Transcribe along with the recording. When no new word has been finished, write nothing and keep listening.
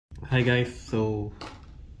Hi guys, so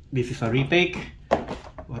this is a retake.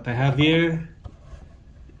 What I have here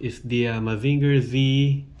is the MAZINGER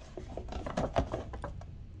Z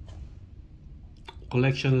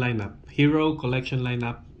collection lineup, Hero collection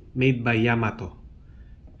lineup made by Yamato.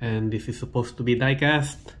 And this is supposed to be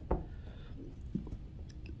die-cast.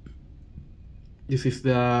 This is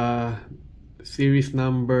the series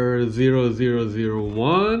number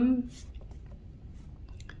 0001.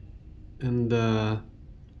 And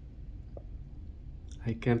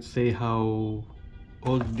I can't say how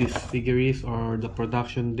old this figure is or the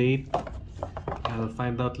production date. I'll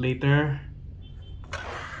find out later.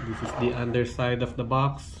 This is the underside of the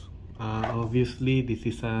box. Obviously this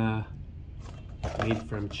is made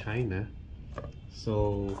from China,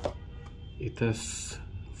 so it has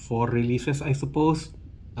 4 releases, I suppose.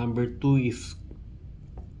 Number 2 is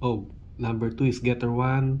Getter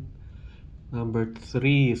 1, number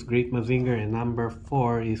 3 is Great Mazinger, and number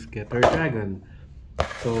 4 is Getter Dragon.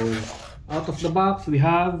 So out of the box we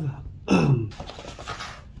have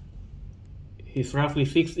he's roughly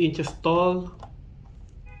 6 inches tall,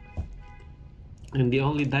 and the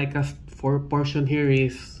only die-cast portion here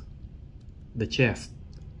is the chest,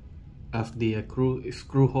 as the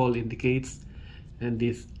screw hole indicates. And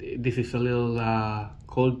this is a little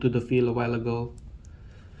cold to the feel a while ago.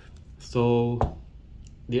 So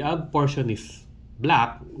the ab portion is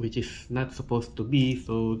black, which is not supposed to be.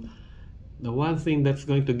 So the one thing that's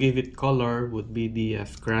going to give it color would be the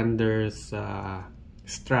Scrander's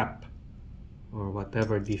strap, or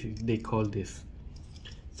whatever they call this.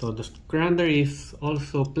 So the Scrander is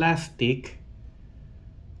also plastic.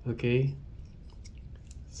 Okay,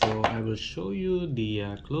 so I will show you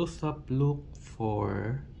the close-up look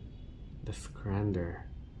for the Scrander.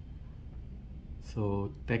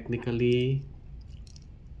 So technically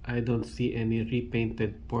I don't see any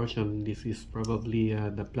repainted portion. This is probably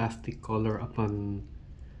the plastic color upon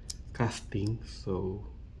casting. So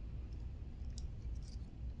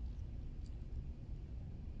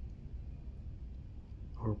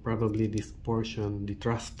or probably this portion, the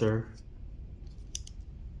thruster,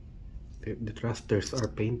 the thrusters are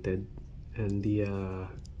painted, and the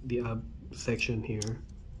ab section here,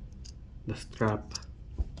 the strap.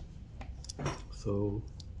 So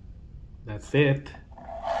that's it,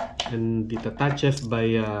 and it attaches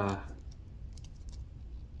by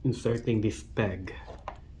inserting this peg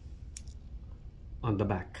on the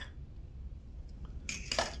back.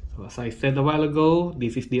 So as I said a while ago,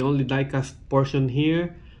 this is the only die-cast portion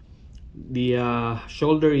here. The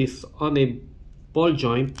shoulder is on a ball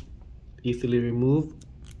joint, easily removed,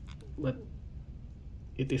 but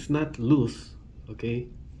it is not loose. Okay,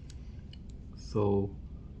 so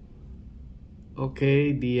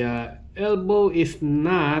okay, the elbow is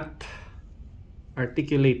not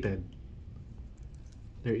articulated.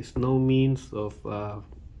 There is no means of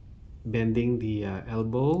bending the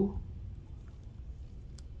elbow.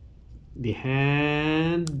 The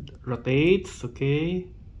hand rotates. Okay,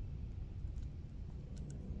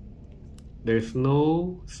 there's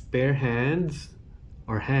no spare hands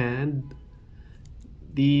or hand.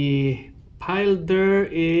 The pilder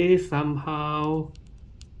is somehow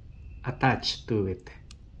attached to it,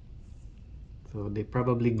 so they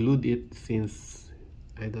probably glued it, since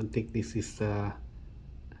I don't think this is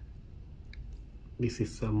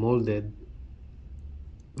molded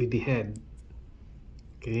with the head.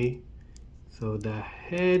 Okay, so the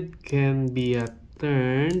head can be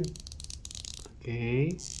turned,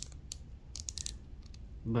 okay,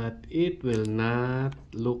 but it will not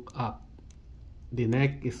look up. The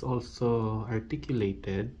neck is also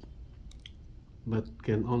articulated, but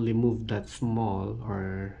can only move that small,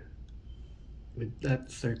 or with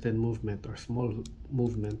that certain movement or small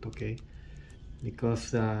movement. Okay,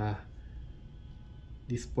 because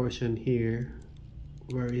this portion here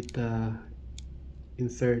where it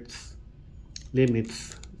inserts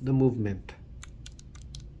limits the movement.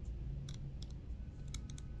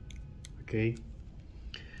 Okay,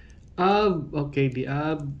 okay, the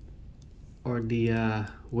ab or the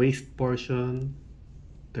waist portion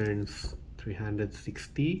turns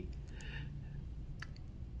 360.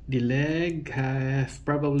 The leg has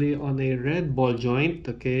probably on a red ball joint.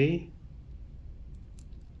 Okay,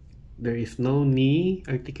 there is no knee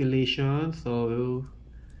articulation, so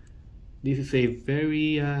this is a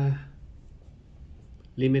very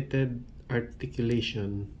limited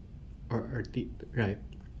articulation, or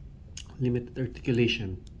limited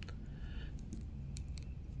articulation.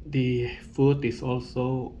 The foot is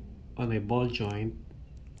also on a ball joint,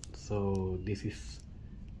 so this is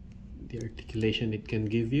the articulation it can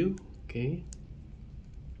give you. Okay,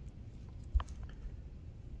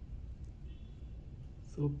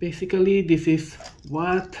 So basically this is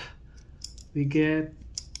what we get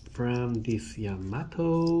from this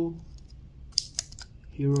Yamato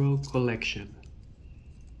Hero collection.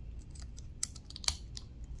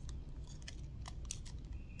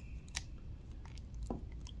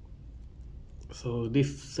 So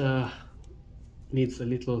this needs a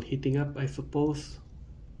little heating up, I suppose.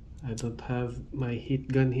 I don't have my heat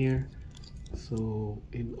gun here, so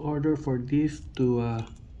in order for this to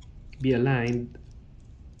be aligned,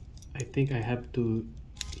 I think I have to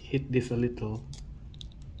hit this a little.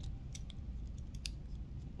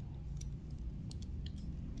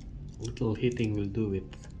 Little hitting will do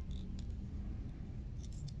it.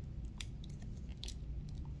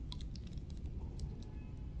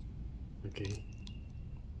 Okay.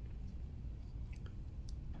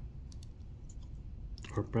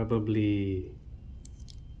 Or probably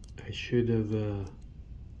I should have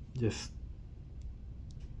just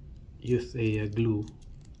used a glue,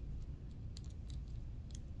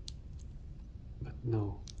 but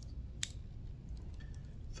no.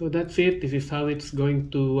 So that's it. This is how it's going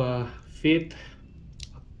to fit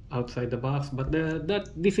outside the box. But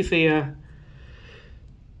this is a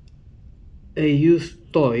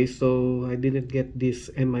used toy, so I didn't get this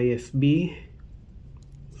MISB.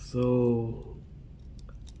 So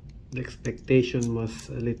the expectation was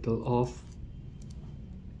a little off.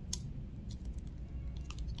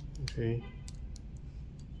 Okay.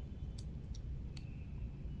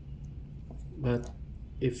 But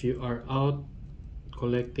if you are out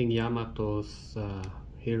collecting Yamato's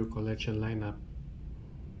Hero Collection lineup,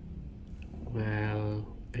 well,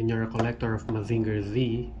 and you're a collector of Mazinger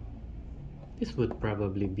Z, this would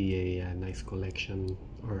probably be a nice collection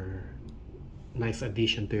or nice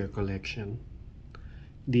addition to your collection.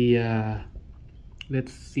 The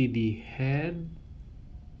let's see the head.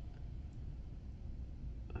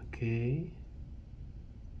 Okay.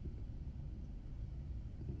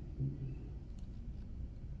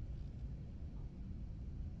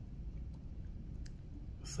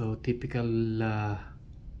 So typical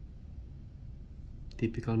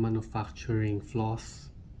manufacturing flaws.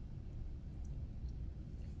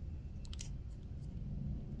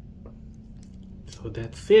 So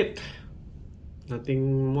that's it.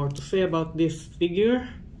 Nothing more to say about this figure.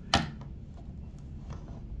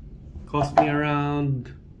 Cost me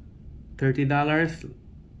around $30,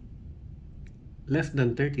 less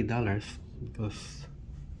than $30, because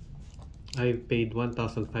I paid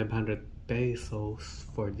 1,500 pesos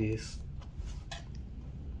for this.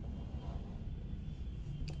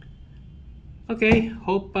 Okay,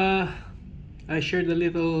 hope I shared a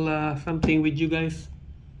little something with you guys.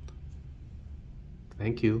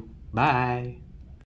 Thank you. Bye.